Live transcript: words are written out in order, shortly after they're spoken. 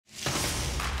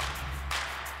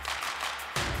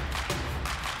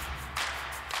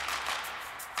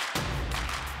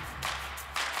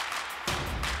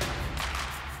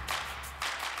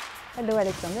Hello,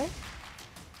 Alexandre.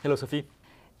 Hello, Sophie.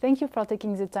 Thank you for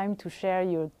taking the time to share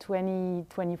your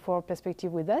 2024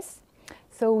 perspective with us.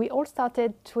 So we all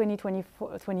started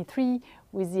 2023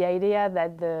 with the idea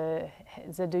that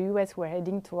the US were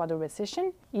heading toward a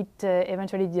recession. It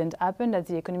eventually didn't happen, as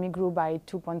the economy grew by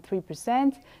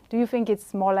 2.3%. Do you think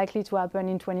it's more likely to happen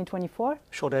in 2024?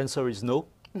 Short answer is no.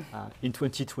 In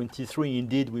 2023,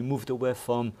 indeed, we moved away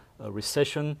from a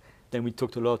recession. Then we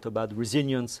talked a lot about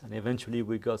resilience, and eventually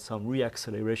we got some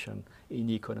reacceleration in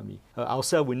the economy.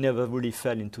 Ourselves, we never really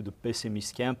fell into the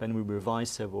pessimist camp, and we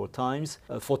revised several times.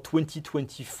 For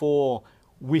 2024,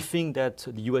 we think that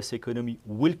the US economy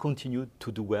will continue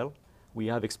to do well. We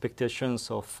have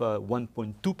expectations of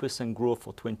 1.2% growth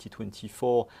for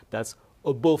 2024. That's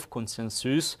above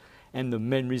consensus. And the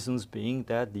main reasons being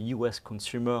that the US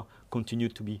consumer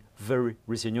continued to be very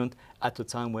resilient at a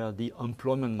time where the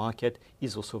employment market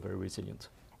is also very resilient.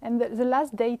 And the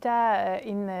last data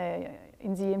in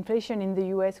the inflation in the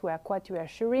US were quite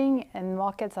reassuring, and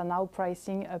markets are now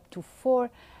pricing up to 4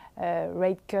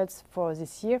 rate cuts for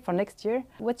this year, for next year.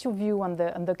 What's your view on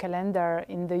the calendar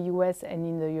in the US and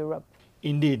in Europe?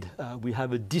 Indeed, we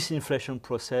have a disinflation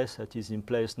process that is in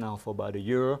place now for about a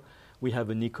year. We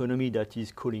have an economy that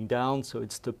is cooling down, so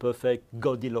it's the perfect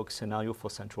Goldilocks scenario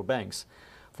for central banks.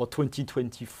 For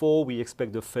 2024, we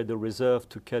expect the Federal Reserve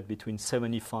to cut between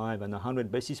 75 and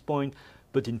 100 basis points,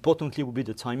 but importantly will be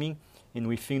the timing, and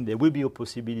we think there will be a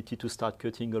possibility to start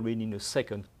cutting already in the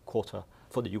second quarter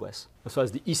for the US. As far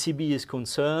as the ECB is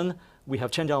concerned, we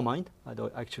have changed our mind.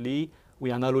 Actually,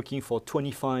 we are now looking for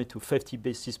 25 to 50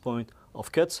 basis points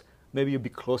of cuts, maybe a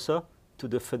bit closer to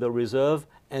the Federal Reserve,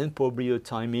 and probably a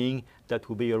timing that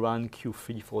will be around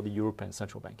Q3 for the European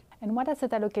Central Bank. And what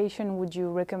asset allocation would you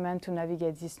recommend to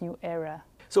navigate this new era?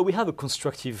 So we have a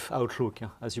constructive outlook,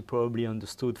 as you probably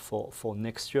understood, for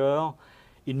next year.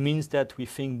 It means that we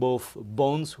think both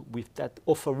bonds with that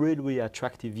offer really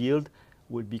attractive yield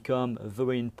will become a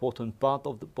very important part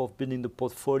of building the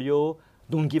portfolio.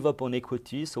 Don't give up on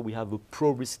equities, so we have a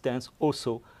pro-risk stance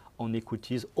also on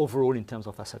equities overall in terms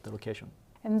of asset allocation.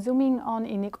 And zooming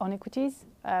on equities,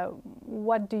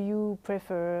 what do you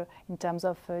prefer in terms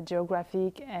of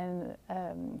geographic and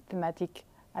thematic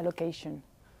allocation?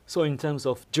 So in terms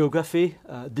of geography,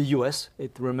 the US,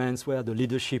 it remains where the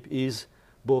leadership is,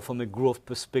 both from a growth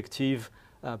perspective,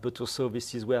 but also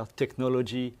this is where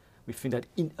technology, we think that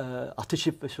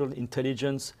artificial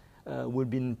intelligence will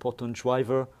be an important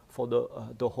driver for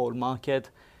the whole market.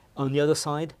 On the other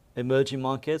side, emerging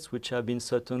markets, which have been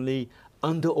certainly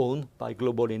under-owned by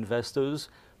global investors.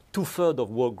 2/3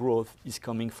 of world growth is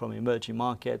coming from emerging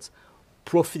markets.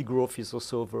 Profit growth is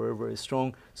also very, very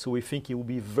strong. So we think it will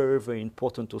be very, very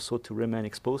important also to remain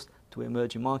exposed to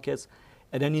emerging markets.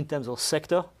 And then in terms of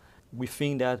sector, we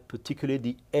think that particularly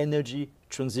the energy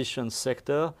transition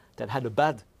sector that had a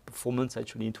bad performance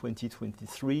actually in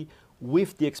 2023,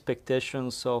 with the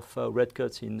expectations of rate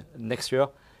cuts in next year,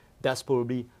 that's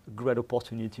probably a great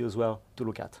opportunity as well to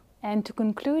look at. And to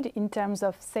conclude, in terms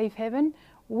of safe haven,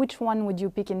 which one would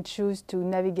you pick and choose to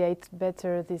navigate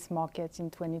better this market in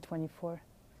 2024?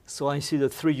 So I see the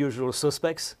 3 usual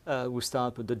suspects. We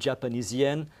start with the Japanese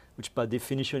yen, which by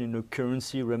definition in a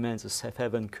currency remains a safe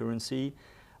haven currency.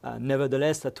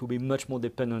 Nevertheless, that will be much more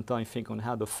dependent, I think, on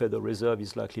how the Federal Reserve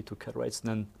is likely to cut rates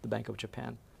than the Bank of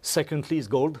Japan. Secondly is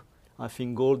gold. I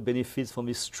think gold benefits from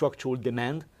this structural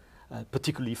demand,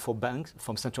 particularly for banks,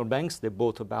 from central banks. They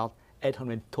bought about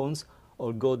 800 tons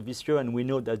of gold this year, and we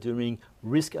know that during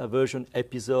risk aversion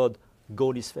episode,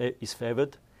 gold is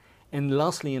favored. And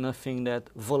lastly, and I think that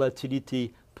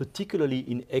volatility, particularly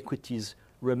in equities,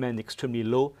 remain extremely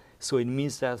low. So it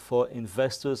means that for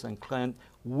investors and clients,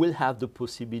 will have the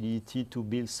possibility to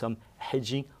build some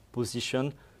hedging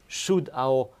position should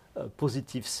our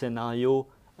positive scenario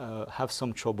have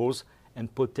some troubles,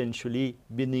 and potentially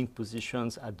building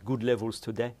positions at good levels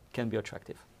today can be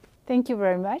attractive. Thank you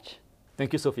very much.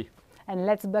 Thank you, Sophie. And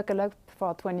let's buckle up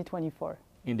for 2024.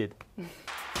 Indeed.